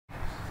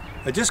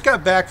I just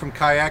got back from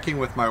kayaking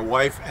with my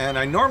wife, and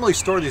I normally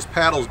store these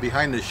paddles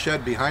behind this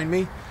shed behind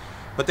me,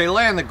 but they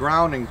lay on the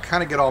ground and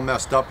kind of get all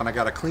messed up, and I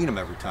got to clean them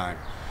every time.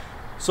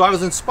 So I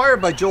was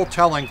inspired by Joel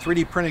Telling,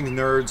 3D Printing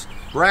Nerd's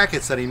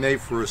brackets that he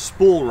made for a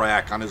spool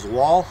rack on his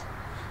wall.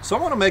 So I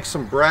want to make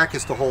some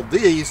brackets to hold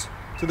these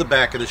to the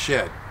back of the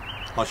shed.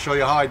 I'll show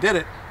you how I did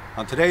it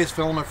on today's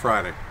Filament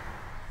Friday.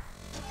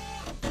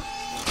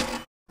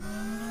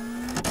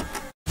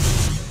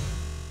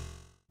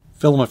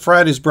 Filament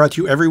Friday is brought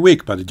to you every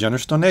week by the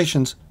generous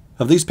donations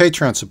of these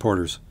Patreon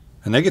supporters,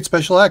 and they get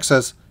special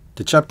access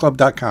to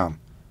chepclub.com.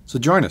 So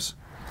join us.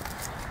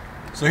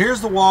 So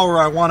here's the wall where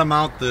I want to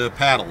mount the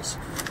paddles,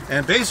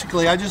 and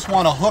basically I just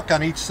want a hook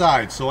on each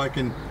side so I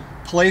can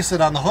place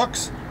it on the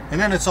hooks, and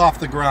then it's off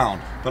the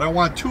ground. But I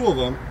want two of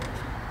them,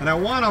 and I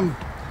want them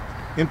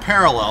in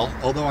parallel,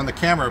 although on the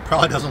camera it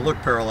probably doesn't look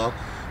parallel,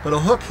 but a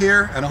hook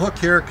here and a hook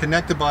here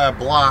connected by a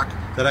block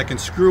that I can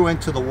screw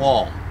into the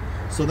wall.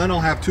 So then I'll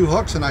have two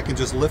hooks and I can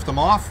just lift them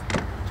off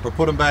or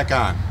put them back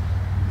on.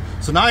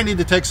 So now I need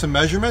to take some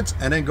measurements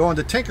and then go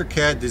into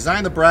Tinkercad,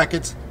 design the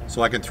brackets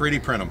so I can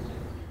 3D print them.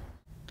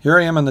 Here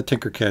I am on the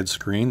Tinkercad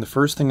screen. The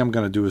first thing I'm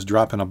going to do is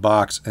drop in a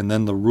box and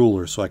then the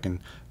ruler so I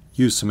can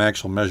use some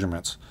actual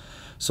measurements.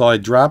 So I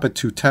drop it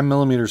to 10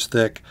 millimeters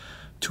thick,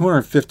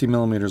 250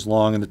 millimeters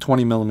long, and the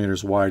 20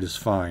 millimeters wide is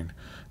fine.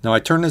 Now I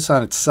turn this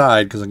on its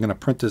side because I'm going to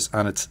print this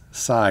on its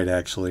side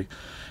actually.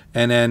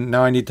 And then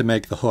now I need to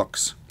make the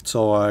hooks.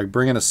 So I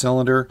bring in a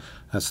cylinder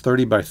that's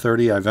 30 by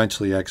 30. I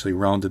eventually actually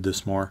rounded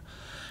this more.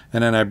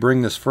 And then I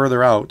bring this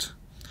further out,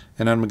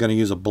 and I'm going to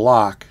use a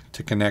block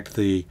to connect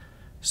the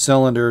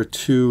cylinder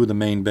to the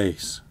main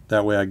base.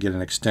 That way I get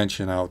an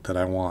extension out that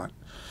I want.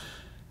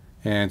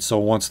 And so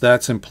once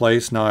that's in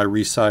place, now I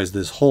resize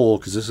this hole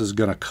because this is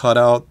going to cut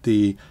out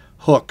the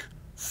hook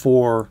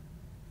for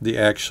the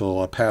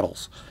actual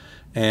paddles.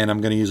 And I'm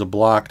going to use a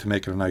block to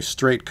make it a nice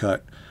straight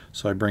cut.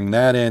 So I bring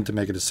that in to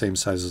make it the same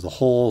size as the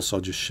hole, so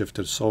I'll just shift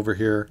this over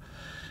here,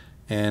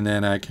 and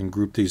then I can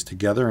group these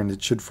together and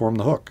it should form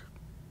the hook.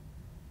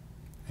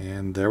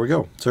 And there we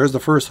go. So there's the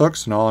first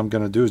hooks, and all I'm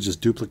going to do is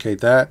just duplicate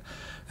that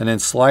and then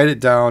slide it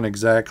down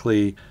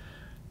exactly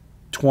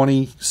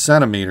 20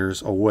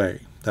 centimeters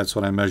away. That's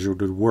what I measured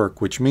would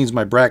work, which means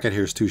my bracket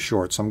here is too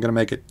short. So I'm going to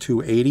make it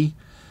 280,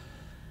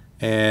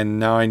 and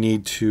now I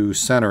need to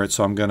center it.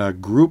 So I'm going to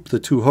group the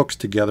two hooks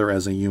together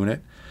as a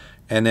unit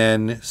and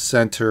then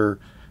center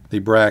the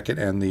bracket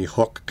and the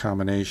hook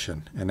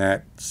combination, and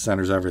that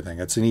centers everything.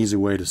 It's an easy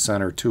way to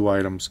center two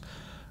items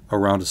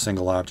around a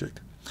single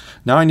object.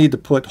 Now I need to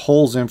put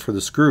holes in for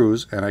the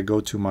screws, and I go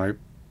to my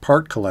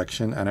part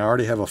collection, and I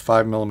already have a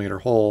 5 millimeter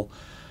hole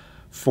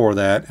for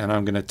that, and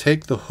I'm going to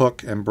take the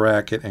hook and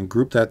bracket and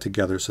group that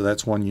together, so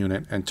that's one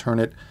unit, and turn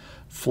it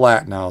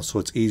flat now so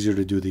it's easier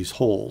to do these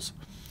holes.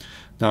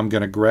 Now I'm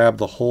going to grab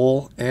the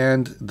hole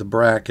and the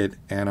bracket,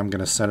 and I'm going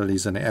to center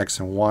these in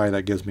X and Y.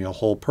 That gives me a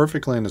hole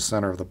perfectly in the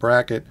center of the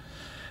bracket.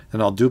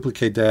 And I'll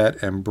duplicate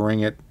that and bring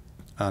it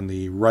on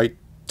the right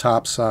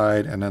top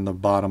side and then the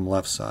bottom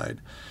left side.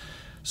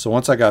 So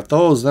once I got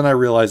those, then I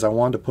realized I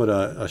wanted to put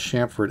a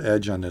chamfered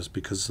edge on this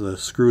because the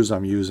screws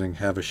I'm using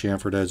have a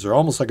chamfered edge. They're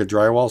almost like a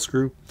drywall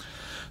screw.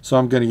 So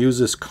I'm going to use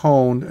this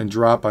cone and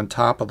drop on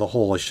top of the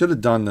hole. I should have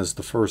done this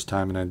the first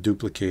time and then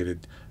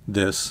duplicated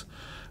this,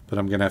 but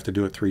I'm going to have to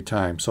do it 3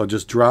 times. So I'll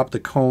just drop the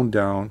cone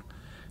down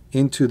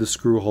into the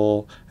screw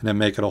hole and then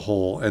make it a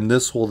hole. And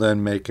this will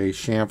then make a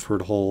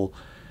chamfered hole,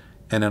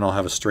 and then I'll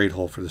have a straight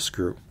hole for the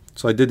screw.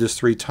 So I did this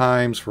 3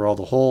 times for all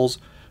the holes,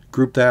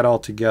 grouped that all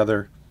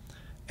together,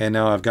 and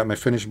now I've got my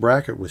finished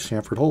bracket with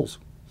chamfered holes.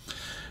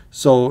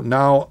 So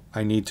now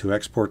I need to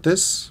export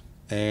this,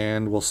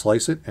 and we'll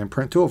slice it and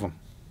print 2 of them.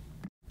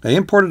 I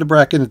imported the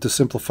bracket into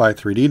Simplify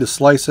 3D to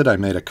slice it. I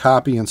made a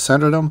copy and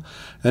centered them.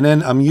 And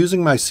then I'm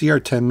using my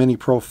CR10 Mini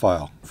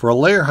profile. For a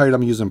layer height,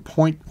 I'm using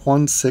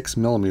 0.16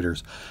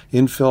 millimeters,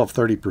 infill of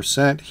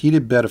 30%,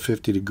 heated bed of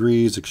 50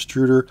 degrees,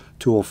 extruder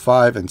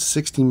 205, and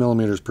 60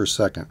 millimeters per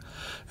second.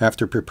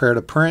 After prepare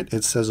to print,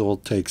 it says it will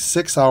take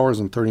 6 hours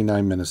and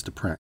 39 minutes to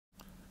print.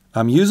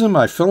 I'm using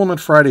my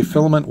Filament Friday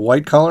Filament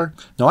white color.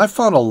 Now I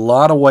found a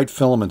lot of white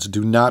filaments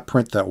do not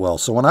print that well.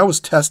 So when I was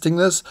testing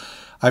this,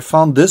 I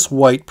found this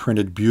white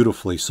printed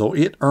beautifully, so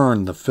it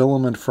earned the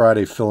Filament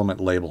Friday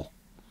Filament label.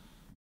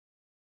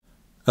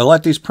 I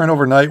let these print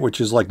overnight, which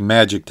is like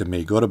magic to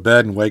me. Go to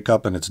bed and wake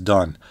up and it's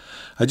done.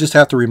 I just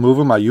have to remove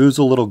them. I use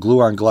a little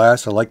glue on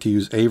glass. I like to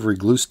use Avery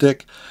glue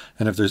stick,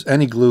 and if there's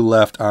any glue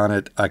left on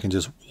it, I can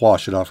just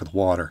wash it off with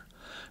water.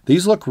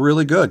 These look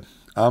really good.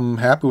 I'm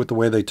happy with the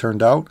way they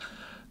turned out.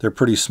 They're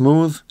pretty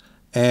smooth,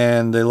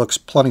 and they look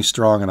plenty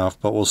strong enough,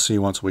 but we'll see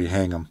once we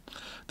hang them.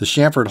 The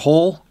chamfered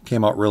hole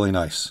came out really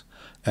nice.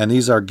 And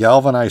these are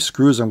galvanized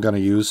screws I'm going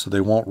to use so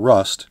they won't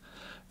rust,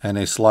 and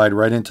they slide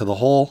right into the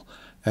hole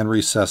and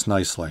recess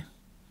nicely.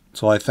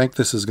 So I think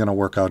this is going to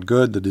work out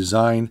good. The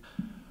design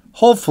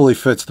hopefully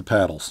fits the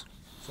paddles.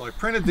 So I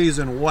printed these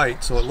in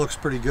white so it looks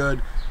pretty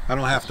good. I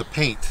don't have to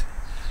paint.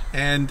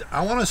 And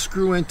I want to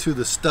screw into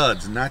the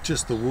studs, not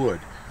just the wood.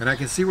 And I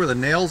can see where the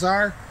nails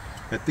are.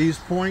 At these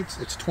points,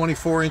 it's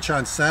 24"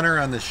 on center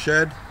on the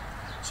shed.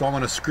 So I'm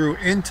going to screw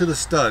into the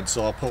stud.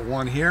 So I'll put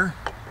one here,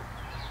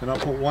 and I'll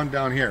put one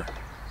down here.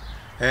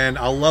 And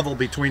I'll level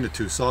between the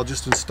two. So I'll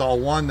just install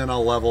one, then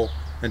I'll level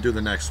and do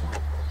the next one.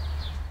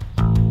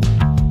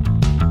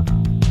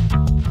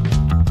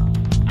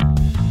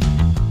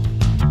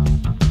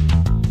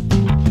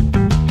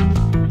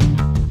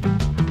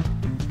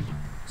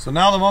 So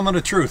now the moment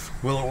of truth.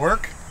 Will it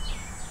work?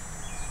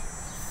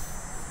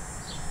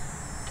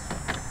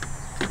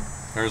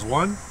 There's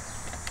one.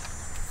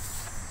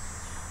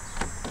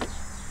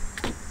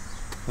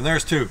 And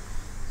there's two.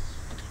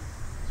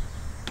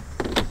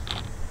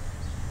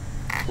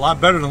 A lot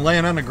better than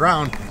laying on the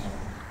ground.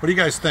 What do you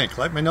guys think?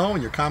 Let me know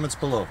in your comments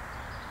below.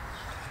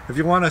 If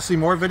you want to see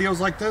more videos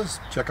like this,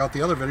 check out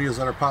the other videos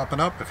that are popping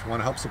up. If you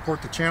want to help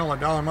support the channel,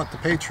 $1 a month to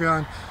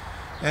Patreon.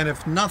 And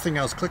if nothing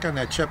else, click on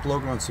that CHEP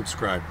logo and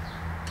subscribe.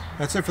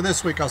 That's it for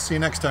this week. I'll see you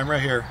next time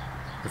right here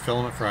for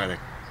Filament Friday.